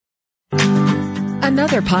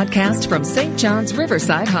Another podcast from St. John's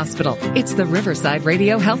Riverside Hospital. It's the Riverside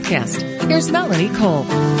Radio Healthcast. Here's Melanie Cole.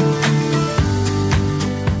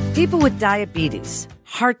 People with diabetes,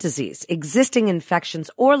 heart disease, existing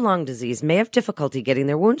infections, or lung disease may have difficulty getting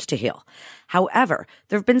their wounds to heal. However,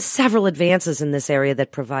 there have been several advances in this area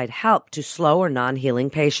that provide help to slow or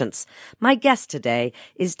non-healing patients. My guest today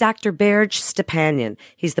is Dr. Berj Stepanian.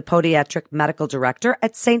 He's the podiatric medical director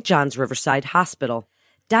at St. John's Riverside Hospital.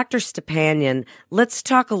 Dr. Stepanian, let's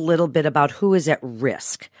talk a little bit about who is at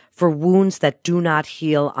risk for wounds that do not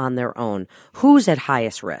heal on their own. Who's at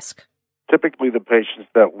highest risk? Typically, the patients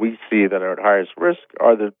that we see that are at highest risk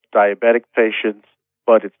are the diabetic patients,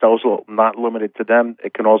 but it's also not limited to them.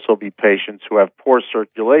 It can also be patients who have poor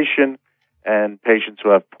circulation and patients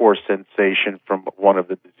who have poor sensation from one of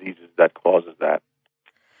the diseases that causes that.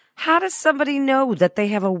 How does somebody know that they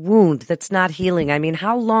have a wound that's not healing? I mean,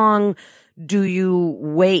 how long do you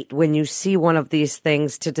wait when you see one of these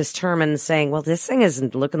things to determine saying, well, this thing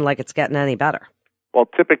isn't looking like it's getting any better? Well,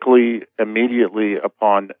 typically, immediately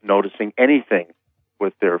upon noticing anything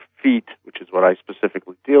with their feet, which is what I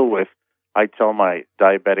specifically deal with, I tell my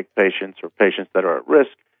diabetic patients or patients that are at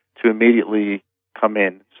risk to immediately come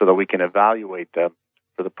in so that we can evaluate them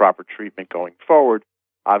for the proper treatment going forward.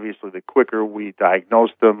 Obviously, the quicker we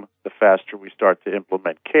diagnose them, the faster we start to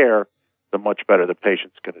implement care, the much better the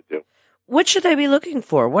patient's going to do. What should they be looking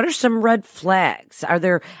for? What are some red flags? Are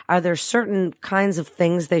there certain kinds of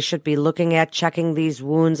things they should be looking at, checking these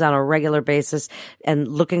wounds on a regular basis and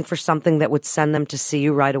looking for something that would send them to see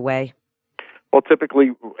you right away? Well,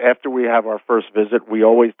 typically, after we have our first visit, we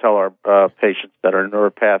always tell our patients that are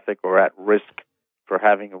neuropathic or at risk for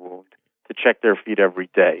having a wound to check their feet every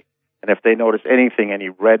day. And if they notice anything, any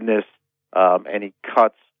redness, any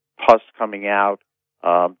cuts, pus coming out,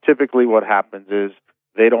 typically what happens is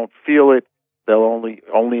they don't feel it. They'll only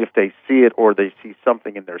if they see it or they see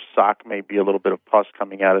something in their sock, maybe a little bit of pus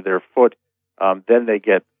coming out of their foot, then they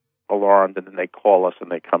get alarmed and then they call us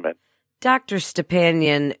and they come in. Dr.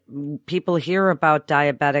 Stepanian, people hear about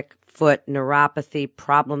diabetic foot neuropathy,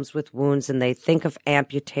 problems with wounds, and they think of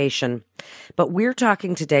amputation. But we're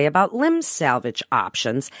talking today about limb salvage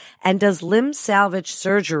options. And does limb salvage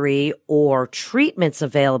surgery or treatments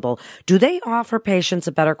available, do they offer patients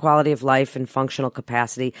a better quality of life and functional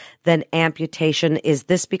capacity than amputation? Is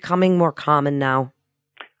this becoming more common now?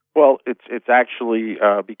 Well, it's actually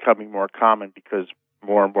becoming more common because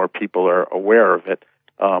more and more people are aware of it.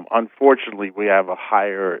 Unfortunately, we have a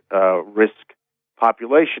higher risk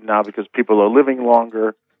population now because people are living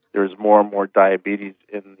longer. There's more and more diabetes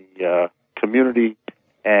in the community,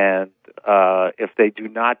 and if they do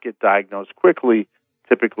not get diagnosed quickly,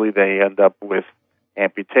 typically they end up with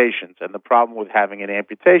amputations. And the problem with having an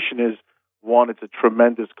amputation is, one, it's a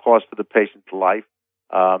tremendous cost to the patient's life.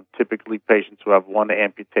 Typically, patients who have one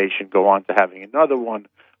amputation go on to having another one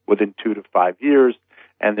within 2 to 5 years,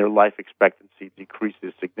 and their life expectancy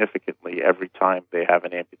decreases significantly every time they have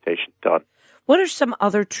an amputation done. What are some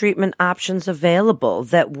other treatment options available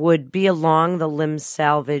that would be along the limb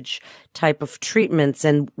salvage type of treatments,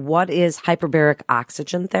 and what is hyperbaric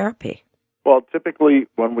oxygen therapy? Well, typically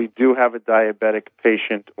when we do have a diabetic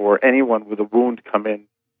patient or anyone with a wound come in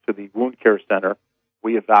to the wound care center,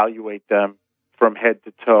 we evaluate them from head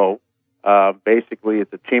to toe. Basically,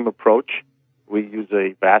 it's a team approach. We use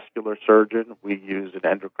a vascular surgeon. We use an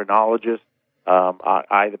endocrinologist.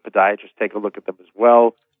 I, the podiatrist, take a look at them as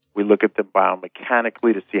well. We look at them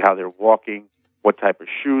biomechanically to see how they're walking, what type of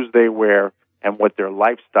shoes they wear, and what their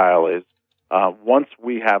lifestyle is. Once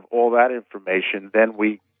we have all that information, then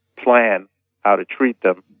we plan how to treat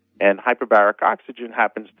them. And hyperbaric oxygen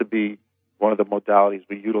happens to be one of the modalities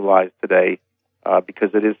we utilize today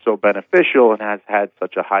because it is so beneficial and has had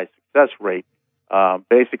such a high success rate.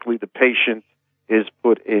 Basically, the patient is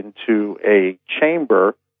put into a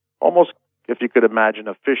chamber, almost if you could imagine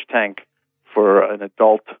a fish tank for an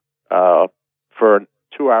adult for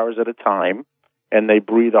 2 hours at a time, and they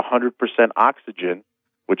breathe 100% oxygen,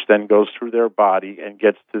 which then goes through their body and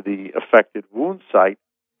gets to the affected wound site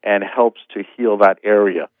and helps to heal that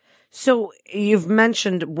area. So you've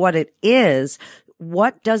mentioned what it is.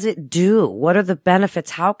 What does it do? What are the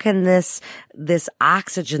benefits? How can this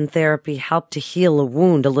oxygen therapy help to heal a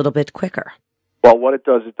wound a little bit quicker? Well, what it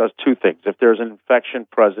does two things. If there's an infection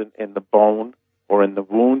present in the bone or in the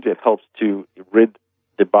wound, it helps to rid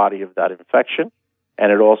the body of that infection.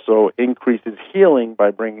 And it also increases healing by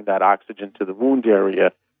bringing that oxygen to the wound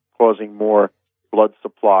area, causing more blood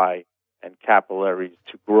supply and capillaries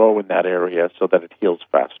to grow in that area so that it heals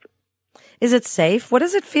faster. Is it safe? What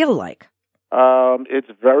does it feel like? It's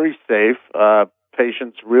very safe.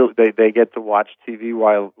 Patients really they get to watch TV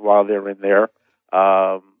while they're in there.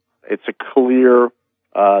 It's a clear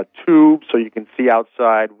tube, so you can see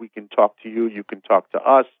outside. We can talk to you. You can talk to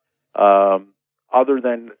us. Other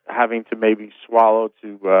than having to maybe swallow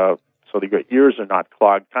so that your ears are not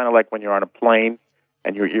clogged, kind of like when you're on a plane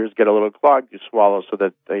and your ears get a little clogged, you swallow so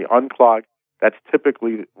that they unclog. That's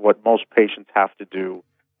typically what most patients have to do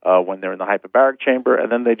when they're in the hyperbaric chamber,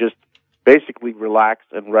 and then they just basically relax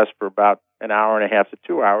and rest for about an hour and a half to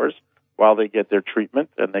 2 hours while they get their treatment,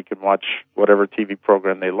 and they can watch whatever TV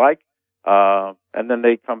program they like, and then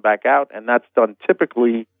they come back out, and that's done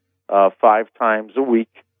typically 5 times a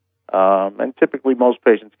week. And typically most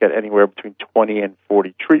patients get anywhere between 20 and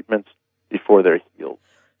 40 treatments before they're healed.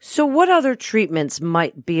 So what other treatments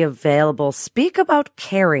might be available? Speak about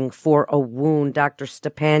caring for a wound, Dr.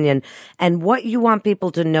 Stepanian, and what you want people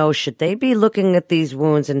to know. Should they be looking at these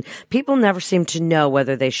wounds? And people never seem to know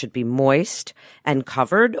whether they should be moist and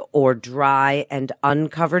covered or dry and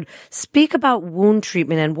uncovered. Speak about wound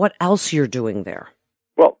treatment and what else you're doing there.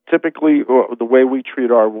 Well, typically the way we treat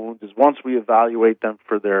our wounds is once we evaluate them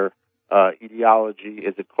for their etiology,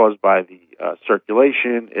 is it caused by the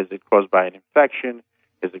circulation? Is it caused by an infection?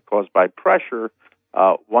 Is it caused by pressure?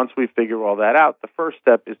 Once we figure all that out, the first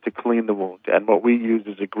step is to clean the wound. And what we use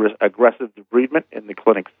is aggressive debridement in the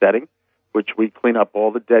clinic setting, which we clean up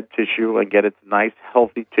all the dead tissue and get its nice,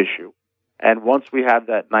 healthy tissue. And once we have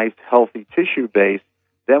that nice, healthy tissue base,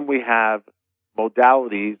 then we have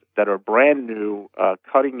modalities that are brand new,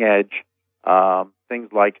 cutting edge, things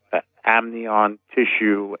like amnion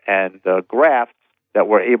tissue and grafts that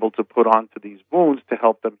we're able to put onto these wounds to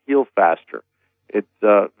help them heal faster. It's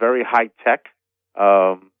very high tech.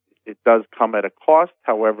 It does come at a cost.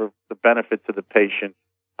 However, the benefit to the patient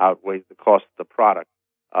outweighs the cost of the product.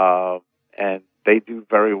 And they do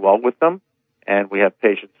very well with them. And we have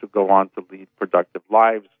patients who go on to lead productive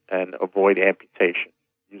lives and avoid amputation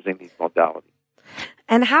using these modalities.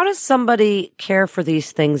 And how does somebody care for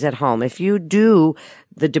these things at home? If you do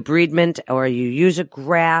the debridement or you use a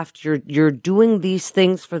graft, you're doing these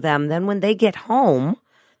things for them. Then when they get home,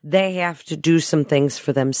 they have to do some things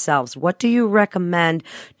for themselves. What do you recommend?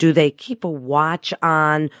 Do they keep a watch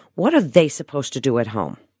on? What are they supposed to do at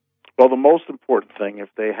home? Well, the most important thing, if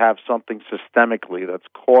they have something systemically that's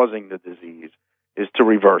causing the disease, is to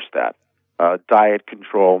reverse that. Diet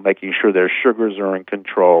control, making sure their sugars are in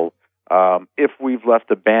control. If we've left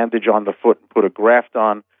a bandage on the foot and put a graft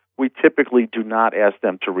on, we typically do not ask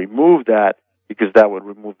them to remove that because that would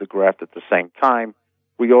remove the graft at the same time.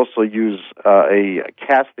 We also use a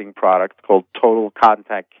casting product called Total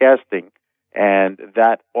Contact Casting, and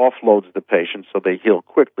that offloads the patient so they heal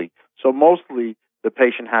quickly. So mostly the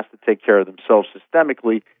patient has to take care of themselves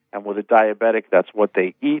systemically, and with a diabetic, that's what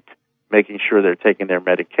they eat, making sure they're taking their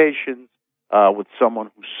medications. With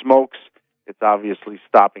someone who smokes, it's obviously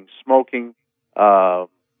stopping smoking,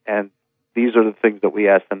 and these are the things that we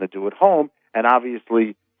ask them to do at home, and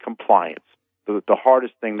obviously compliance. The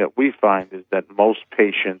hardest thing that we find is that most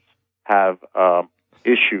patients have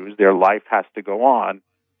issues. Their life has to go on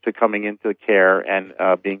to coming into care and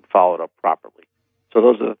being followed up properly. So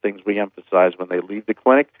those are the things we emphasize when they leave the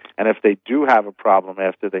clinic. And if they do have a problem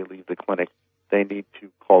after they leave the clinic, they need to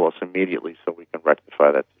call us immediately so we can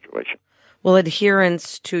rectify that situation. Well,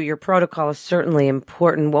 adherence to your protocol is certainly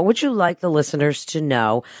important. What would you like the listeners to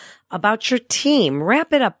know about your team?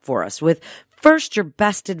 Wrap it up for us with first your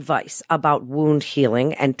best advice about wound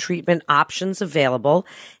healing and treatment options available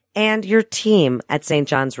and your team at St.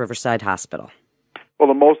 John's Riverside Hospital. Well,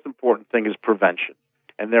 the most important thing is prevention.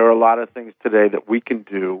 And there are a lot of things today that we can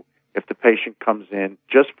do if the patient comes in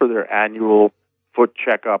just for their annual foot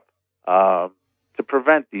checkup to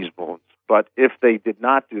prevent these wounds. But if they did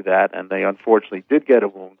not do that and they unfortunately did get a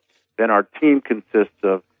wound, then our team consists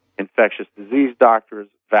of infectious disease doctors,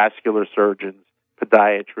 vascular surgeons,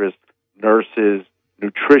 podiatrists, nurses,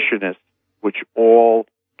 nutritionists, which all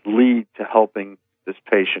lead to helping this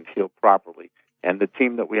patient heal properly. And the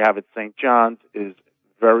team that we have at St. John's is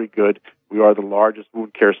very good. We are the largest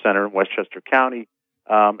wound care center in Westchester County,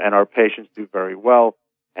 and our patients do very well.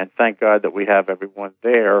 And thank God that we have everyone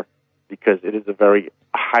there because it is a very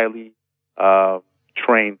highly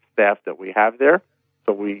trained staff that we have there.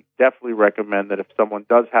 So we definitely recommend that if someone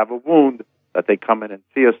does have a wound, that they come in and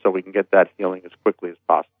see us so we can get that healing as quickly as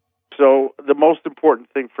possible. So the most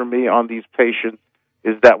important thing for me on these patients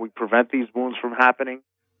is that we prevent these wounds from happening.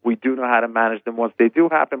 We do know how to manage them once they do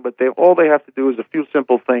happen, but all they have to do is a few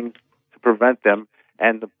simple things to prevent them,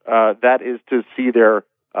 and that is to see their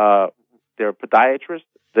podiatrist,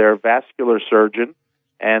 their vascular surgeon,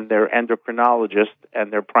 and their endocrinologist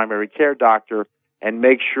and their primary care doctor, and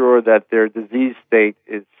make sure that their disease state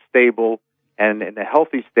is stable and in a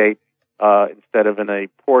healthy state instead of in a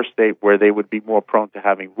poor state where they would be more prone to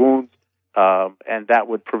having wounds, and that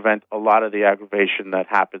would prevent a lot of the aggravation that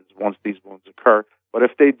happens once these wounds occur. But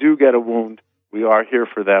if they do get a wound, we are here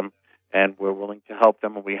for them, and we're willing to help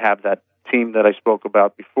them, and we have that team that I spoke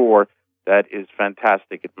about before that is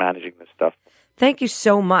fantastic at managing this stuff. Thank you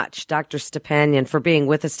so much, Dr. Stepanian, for being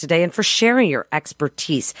with us today and for sharing your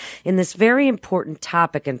expertise in this very important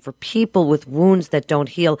topic and for people with wounds that don't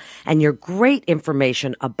heal and your great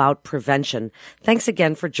information about prevention. Thanks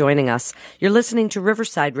again for joining us. You're listening to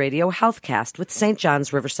Riverside Radio Healthcast with St.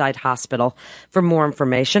 John's Riverside Hospital. For more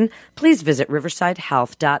information, please visit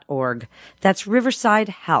riversidehealth.org. That's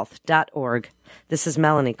riversidehealth.org. This is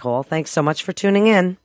Melanie Cole. Thanks so much for tuning in.